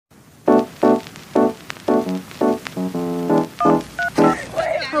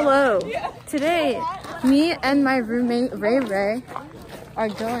Hello. Today, me and my roommate Ray Ray are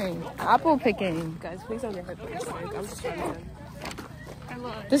going apple picking. Guys, please don't get hurt by this thing. I'm just trying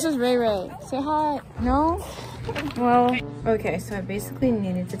to. This is Ray Ray. Say hi. No? Well, okay, so I basically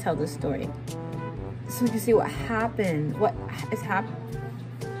needed to tell this story so we can see what happened. What is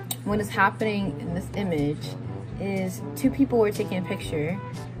happening in this image is two people were taking a picture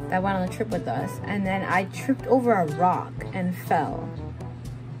that went on the trip with us, and then I tripped over a rock and fell.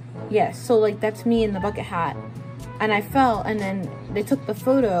 Yes, so like that's me in the bucket hat, and I fell, and then they took the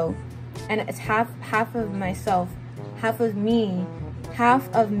photo, and it's half of myself, half of me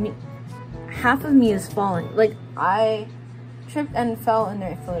is falling. Like I tripped and fell in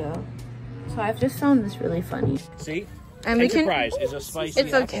their photo. So I've just found this really funny. See? And Enterprise is a spicy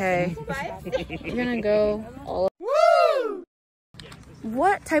It's okay. We're gonna go all. Woo!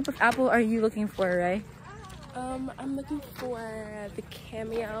 What type of apple are you looking for, Ray? I'm looking for the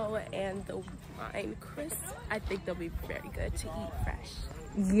Cameo and the Wine Crisp. I think they'll be very good to eat fresh.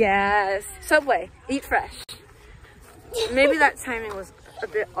 Yes. Subway, eat fresh. Maybe that timing was a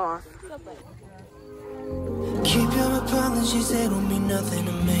bit off. Subway. Keep your apologies, they don't mean nothing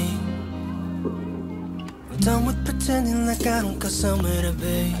to me. I'm done with pretending like I don't got somewhere to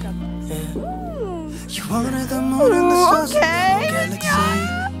be. Yeah. You wanted the moon and the stars and the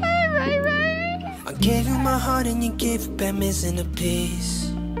galaxy. I gave you my heart and you gave it back missing a piece.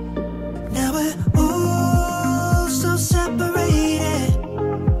 Now we're all so separated,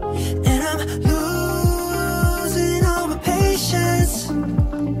 and I'm losing all my patience.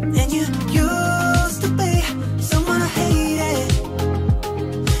 And you used to be someone I hated.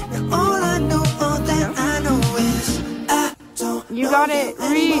 Now all I know, all that I know is I don't. You got it.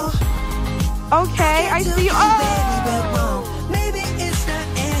 Reach. Okay, I see you. Oh! Maybe it's not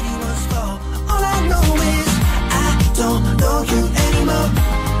anyone's fault. All I know is I don't know you anymore.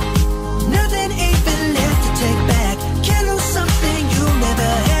 Nothing even left to take back. Can't lose something you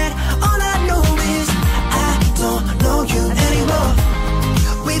never had. All I know is I don't know you anymore.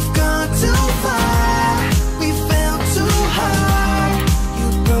 We've gone too far. We fell too hard. You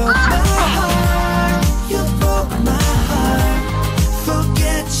broke my heart. You broke my heart.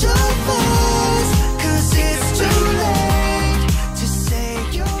 Forget your past, 'cause it's too late to say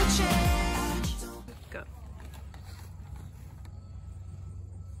you'll change. Go.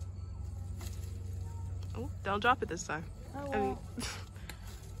 Oh, don't drop it this time. Oh, I mean,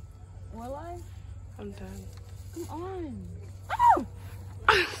 Will I? I'm done. Come on.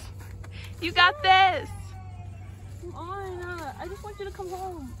 You got this. Come on. I just want you to come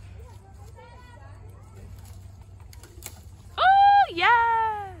home. Oh,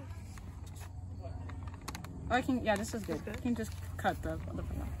 yes. Oh, I can. Yeah, this is good. I can just cut the other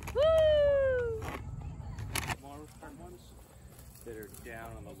one off. Woo. Smaller ones that are down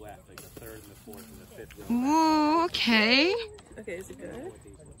on the left, like the third and the fourth and the fifth row. Ooh, okay. Okay, is it good?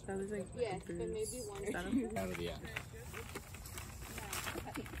 That was like yes, but maybe one. Is that okay? Out of the end.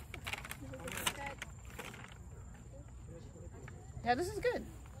 Yeah, this is good.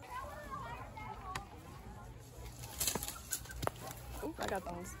 Oh, I got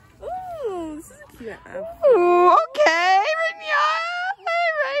those. Ooh, this is a cute apple. Ooh, okay, Rinya.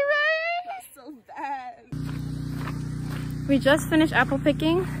 That's so bad. We just finished apple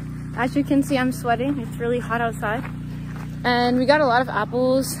picking. As you can see, I'm sweating. It's really hot outside. And we got a lot of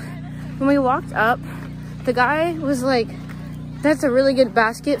apples. When we walked up, the guy was like, that's a really good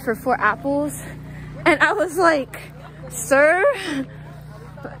basket for 4 apples. And I was like, sir?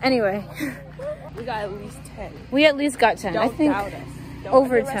 But anyway. We got at least 10. We at least got 10. Don't I think doubt us. Don't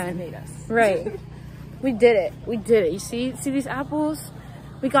over 10. underestimate us. Right. We did it. We did it. You see these apples?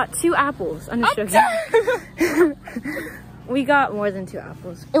 We got 2 apples. I'm just joking. We got more than 2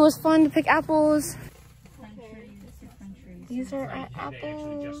 apples. It was fun to pick apples. These are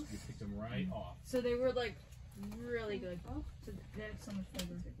apples. So they were like really good. Oh, so they had so much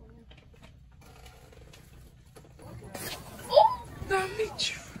flavor. Let me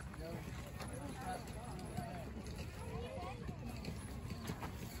try.